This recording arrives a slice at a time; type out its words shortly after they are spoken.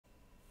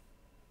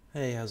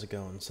Hey, how's it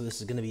going? So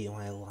this is going to be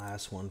my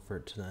last one for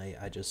tonight.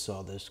 I just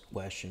saw this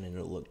question and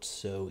it looked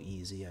so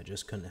easy. I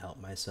just couldn't help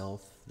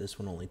myself. This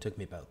one only took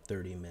me about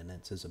 30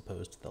 minutes as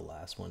opposed to the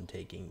last one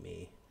taking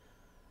me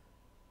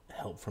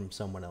help from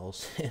someone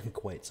else and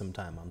quite some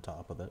time on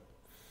top of it.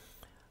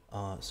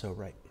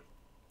 Right.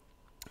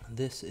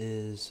 This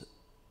is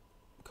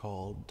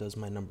called Does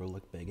My Number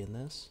Look Big in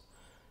This?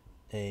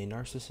 A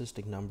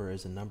narcissistic number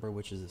is a number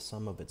which is the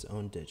sum of its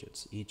own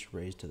digits, each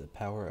raised to the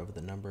power of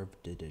the number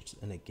of digits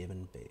in a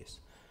given base.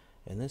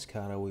 In this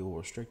kata, we will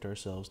restrict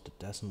ourselves to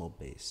decimal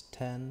base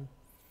 10.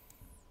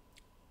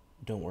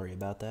 Don't worry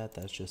about that.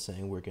 That's just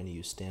saying we're going to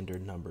use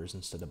standard numbers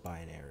instead of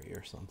binary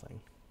or something.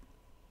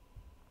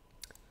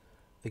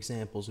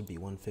 Examples would be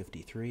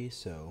 153,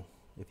 so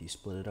if you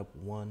split it up,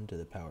 1 to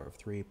the power of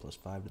 3 plus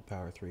 5 to the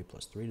power of 3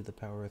 plus 3 to the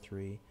power of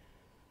 3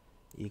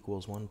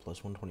 equals 1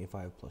 plus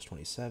 125 plus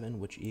 27,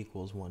 which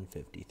equals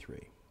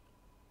 153.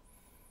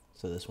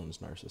 So this one's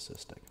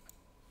narcissistic.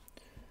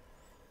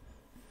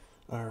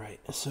 Alright,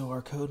 so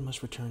our code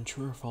must return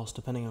true or false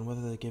depending on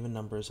whether the given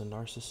number is a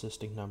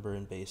narcissistic number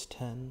in base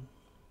 10,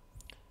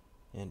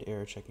 and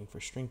error checking for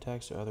string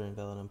text or other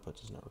invalid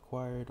inputs is not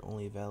required.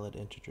 Only valid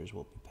integers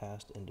will be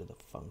passed into the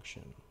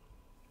function.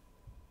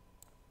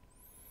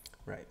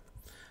 Right.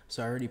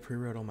 So I already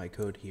pre-wrote all my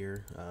code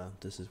here.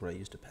 This is what I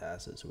used to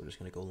pass it, so we're just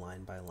going to go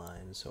line by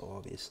line. So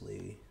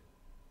obviously,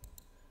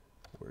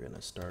 we're going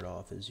to start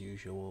off as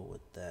usual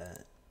with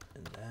that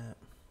and that.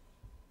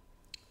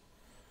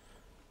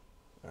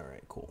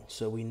 Alright, cool.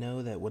 So we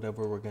know that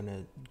whatever we're going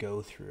to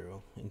go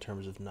through in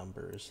terms of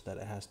numbers, that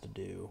it has to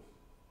do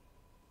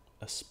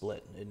a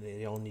split.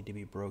 They all need to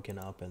be broken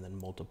up and then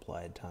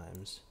multiplied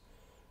times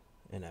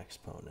an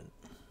exponent,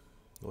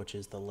 which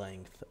is the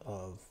length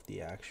of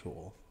the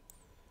actual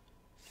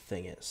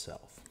thing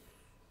itself.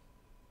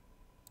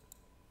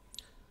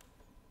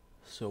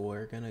 So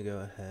we're going to go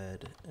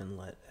ahead and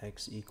let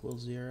x equal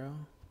 0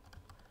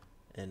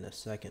 and a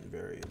second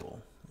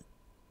variable.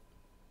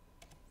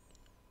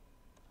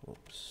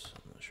 Whoops,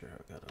 I'm not sure how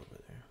it got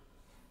over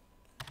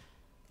there.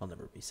 I'll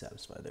never be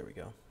satisfied. There we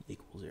go.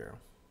 Equal 0.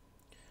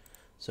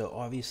 So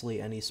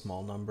obviously any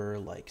small number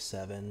like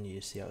 7,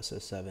 you see how it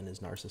says 7 is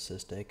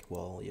narcissistic?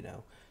 Well,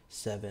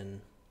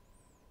 7,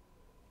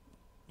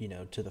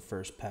 to the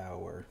first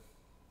power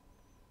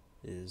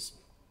is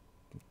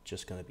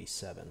just going to be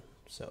 7.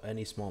 So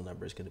any small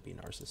number is going to be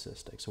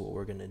narcissistic. So what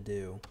we're going to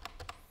do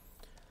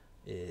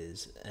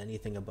is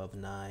anything above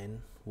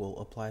 9 we'll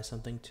apply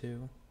something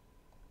to.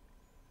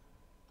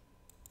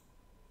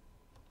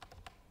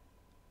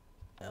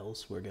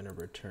 Else we're going to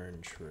return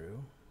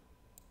true.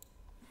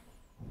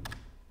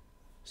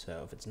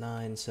 So if it's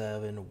 9,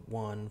 7,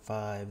 1,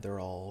 5, they're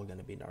all going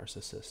to be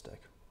narcissistic.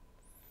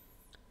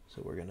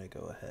 So we're going to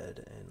go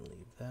ahead and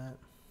leave that.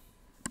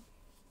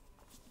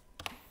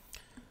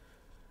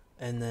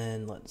 And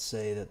then let's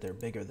say that they're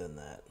bigger than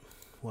that.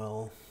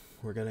 Well,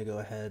 we're going to go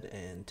ahead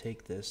and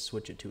take this,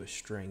 switch it to a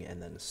string,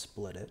 and then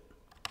split it.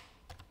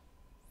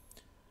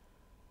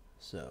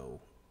 So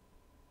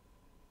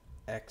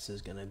x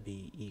is going to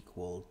be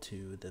equal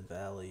to the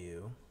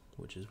value,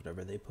 which is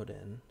whatever they put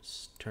in,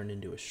 turned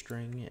into a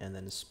string, and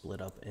then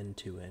split up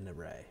into an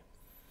array.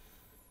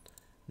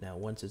 Now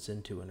once it's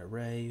into an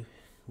array,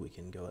 we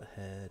can go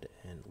ahead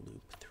and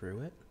loop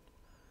through it.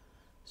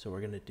 So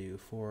we're going to do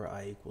for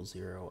I equals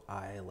 0,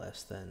 I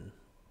less than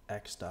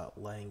x dot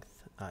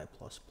length, I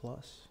plus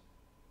plus.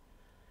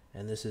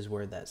 And this is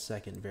where that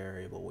second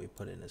variable we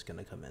put in is going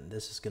to come in.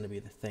 This is going to be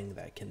the thing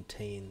that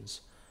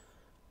contains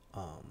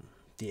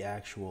the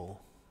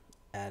actual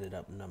added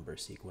up number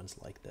sequence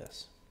like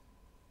this.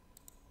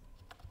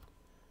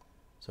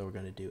 So we're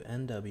going to do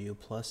nw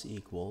plus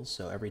equals,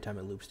 so every time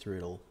it loops through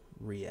it'll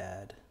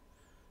re-add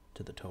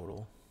to the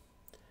total.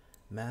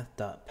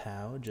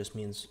 Math.pow just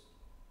means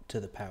to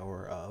the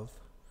power of,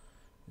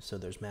 so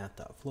there's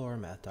math.floor,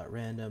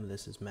 math.random,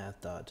 this is math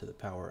dot to the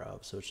power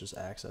of, so it's just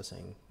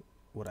accessing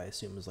what I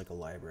assume is like a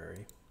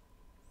library.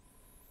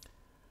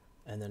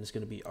 And then it's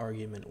going to be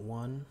argument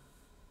 1,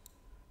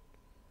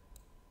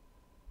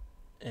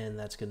 and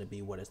that's going to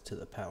be what it's to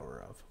the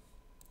power of.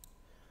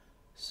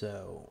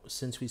 So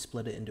since we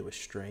split it into a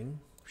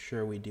string,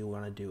 sure we do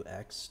want to do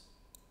x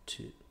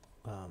to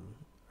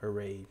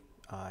array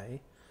I,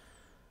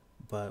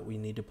 but we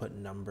need to put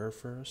number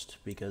first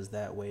because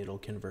that way it'll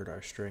convert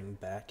our string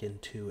back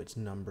into its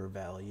number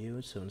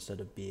value. So instead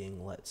of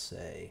being, let's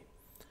say,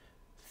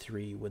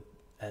 3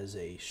 as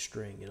a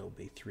string, it'll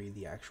be 3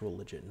 the actual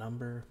legit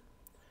number,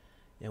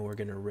 and we're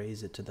going to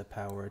raise it to the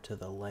power to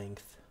the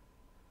length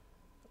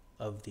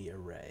of the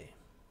array,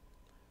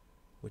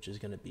 which is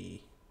going to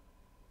be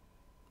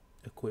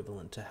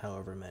equivalent to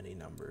however many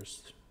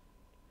numbers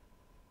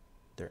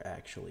there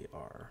actually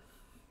are.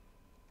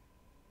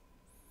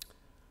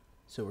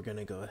 So we're going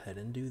to go ahead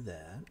and do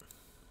that.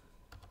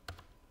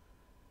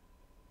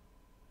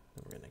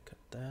 Then we're going to cut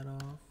that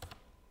off.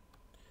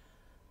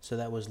 So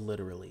that was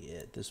literally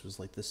it. This was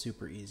like the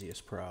super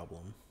easiest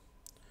problem.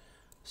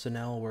 So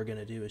now all we're going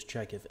to do is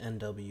check if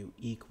nw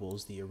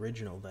equals the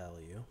original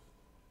value.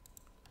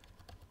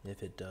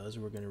 If it does,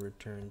 we're going to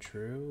return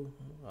true.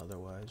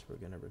 Otherwise, we're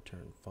going to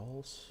return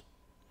false.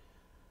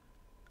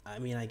 I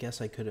mean, I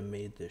guess I could have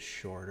made this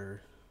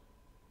shorter.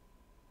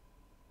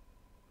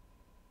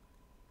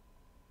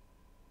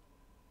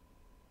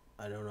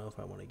 I don't know if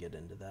I want to get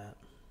into that.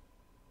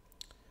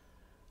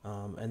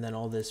 And then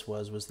all this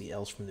was the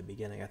else from the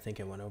beginning. I think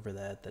I went over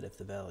that if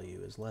the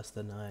value is less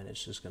than 9,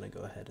 it's just going to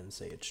go ahead and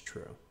say it's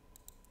true.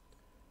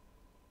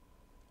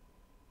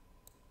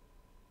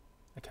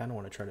 I kind of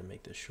want to try to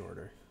make this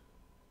shorter,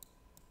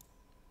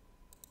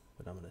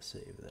 but I'm going to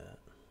save that.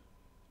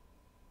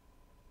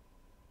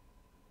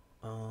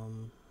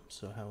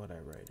 So how would I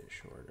write it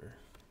shorter?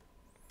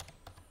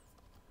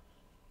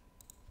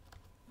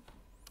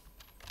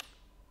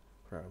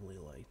 Probably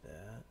like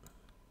that.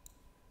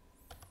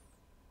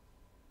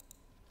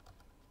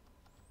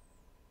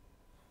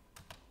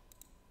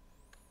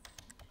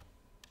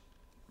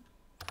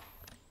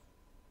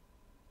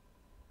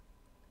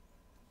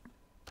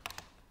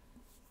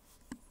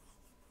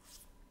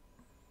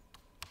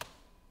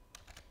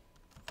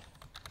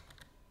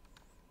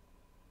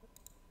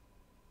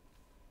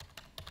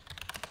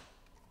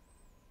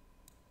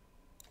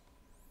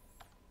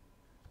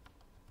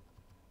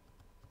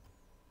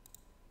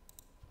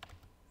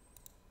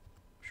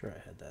 Sure,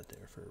 I had that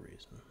there for a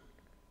reason.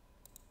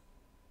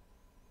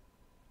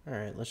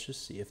 Alright, let's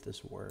just see if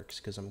this works,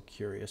 because I'm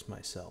curious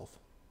myself.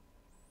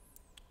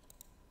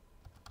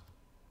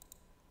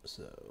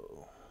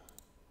 So,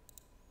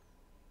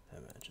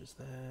 that matches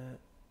that.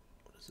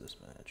 What does this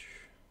match?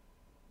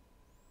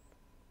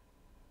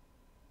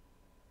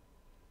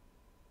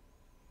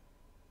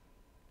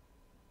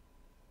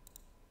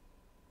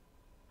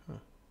 Huh.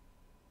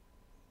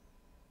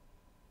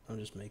 I'm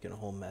just making a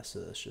whole mess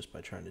of this just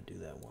by trying to do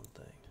that one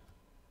thing.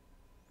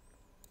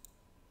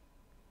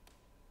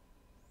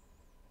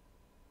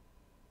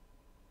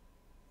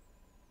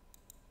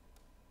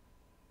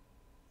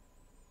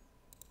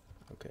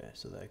 Okay,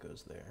 so that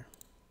goes there.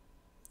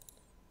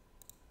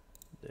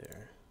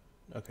 There.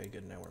 Okay,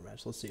 good, now we're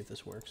matched. Let's see if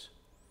this works.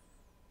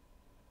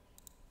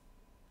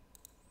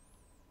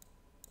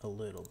 A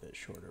little bit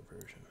shorter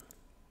version.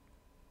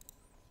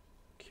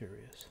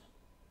 Curious.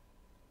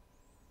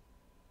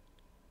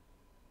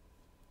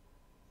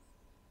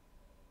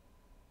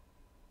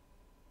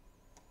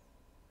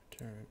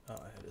 Return. Oh,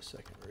 I had a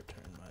second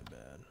return, my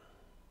bad.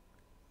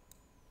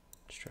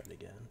 Let's try it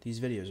again. These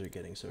videos are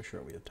getting so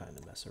short we have time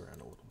to mess around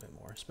a little bit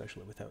more,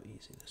 especially with how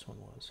easy this one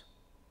was.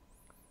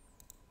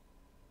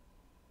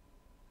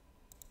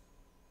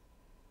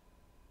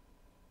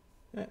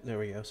 Yeah, there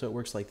we go. So it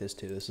works like this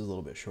too. This is a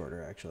little bit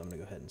shorter actually. I'm going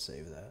to go ahead and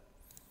save that.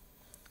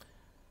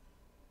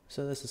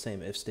 So that's the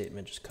same if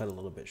statement, just cut a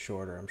little bit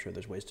shorter. I'm sure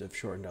there's ways to have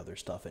shortened other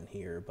stuff in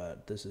here,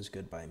 but this is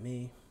good by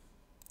me.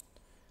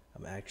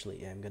 I'm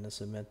going to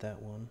submit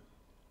that one.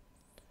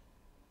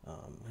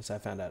 As I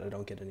found out I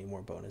don't get any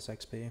more bonus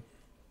XP.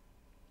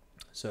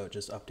 So it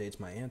just updates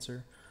my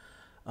answer.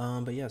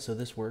 But yeah, so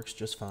this works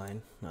just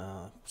fine.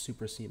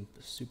 Super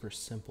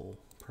simple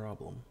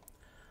problem.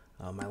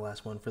 My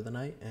last one for the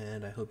night,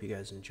 and I hope you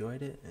guys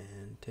enjoyed it,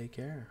 and take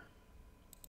care.